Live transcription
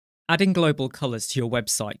Adding global colors to your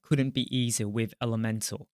website couldn't be easier with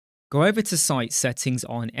Ellementor. Go over to site settings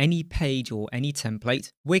on any page or any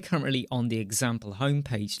template. We're currently on the example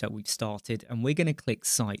homepage that we've started, and we're going to click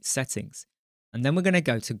site settings. And then we're going to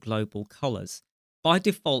go to global colors. By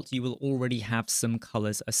default, you will already have some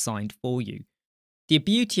colors assigned for you. The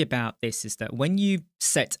beauty about this is that when you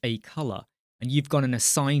set a color and you've gone and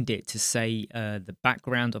assigned it to say the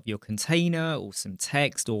background of your container or some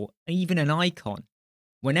text or even an icon,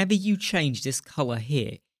 whenever you change this color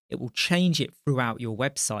here, it will change it throughout your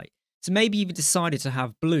website. So maybe you've decided to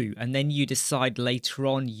have blue and then you decide later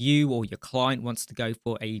on you or your client wants to go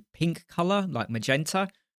for a pink color like magenta.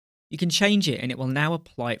 You can change it and it will now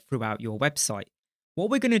apply it throughout your website.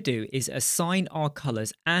 What we're going to do is assign our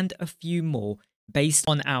colors and a few more based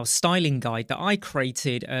on our styling guide that I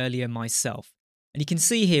created earlier myself. And you can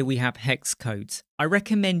see here we have hex codes. I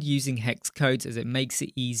recommend using hex codes as it makes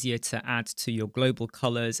it easier to add to your global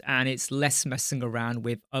colors and it's less messing around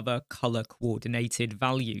with other color coordinated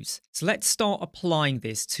values. So let's start applying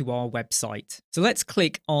this to our website. So let's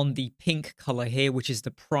click on the pink color here, which is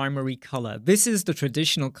the primary color. This is the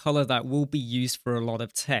traditional color that will be used for a lot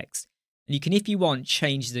of text. And you can, if you want,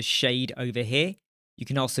 change the shade over here. You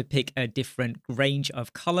can also pick a different range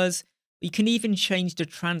of colors. You can even change the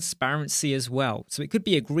transparency as well. So it could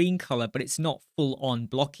be a green color, but it's not full on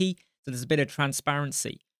blocky. So there's a bit of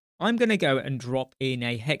transparency. I'm going to go and drop in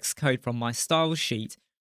a hex code from my style sheet.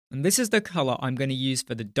 And this is the color I'm going to use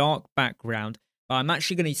for the dark background, but I'm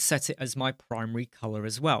actually going to set it as my primary color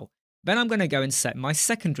as well. Then I'm going to go and set my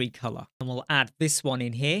secondary color and we'll add this one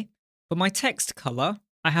in here. For my text color,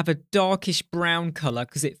 I have a darkish brown color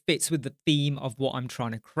because it fits with the theme of what I'm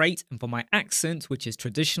trying to create. And for my accent, which is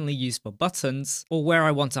traditionally used for buttons, or where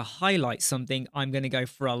I want to highlight something, I'm going to go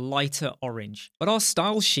for a lighter orange. But our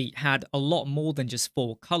style sheet had a lot more than just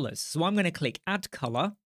 4 colors. So I'm going to click add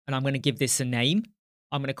color and I'm going to give this a name.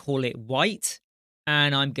 I'm going to call it white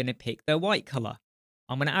and I'm going to pick the white color.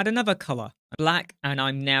 I'm going to add another color, black, and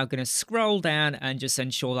I'm now going to scroll down and just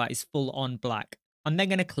ensure that is full on black. I'm then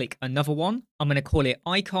going to click another one. I'm going to call it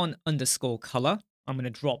icon underscore color. I'm going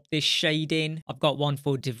to drop this shade in. I've got one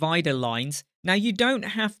for divider lines. Now you don't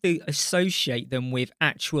have to associate them with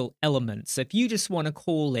actual elements. So if you just want to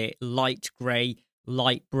call it light gray,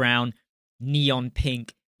 light brown, neon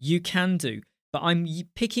pink, you can do. But I'm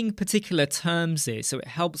picking particular terms here, so it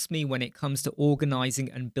helps me when it comes to organizing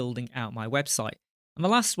and building out my website. And the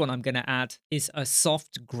last one I'm going to add is a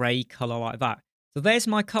soft gray color like that. So there's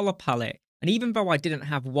my color palette. And even though I didn't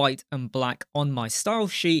have white and black on my style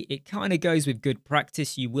sheet, it kind of goes with good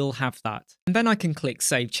practice, you will have that. And then I can click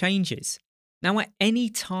Save Changes. Now at any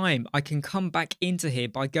time, I can come back into here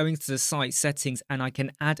by going to the site settings and I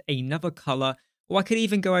can add another color, or I could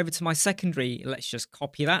even go over to my secondary. Let's just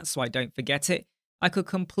copy that so I don't forget it. I could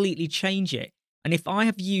completely change it. And if I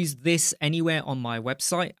have used this anywhere on my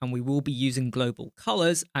website, and we will be using global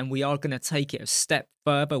colors, and we are going to take it a step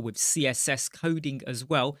further with CSS coding as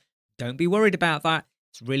well, don't be worried about that.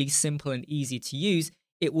 It's really simple and easy to use.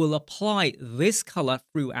 It will apply this color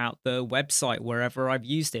throughout the website wherever I've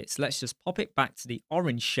used it. So let's just pop it back to the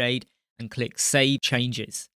orange shade and click Save Changes.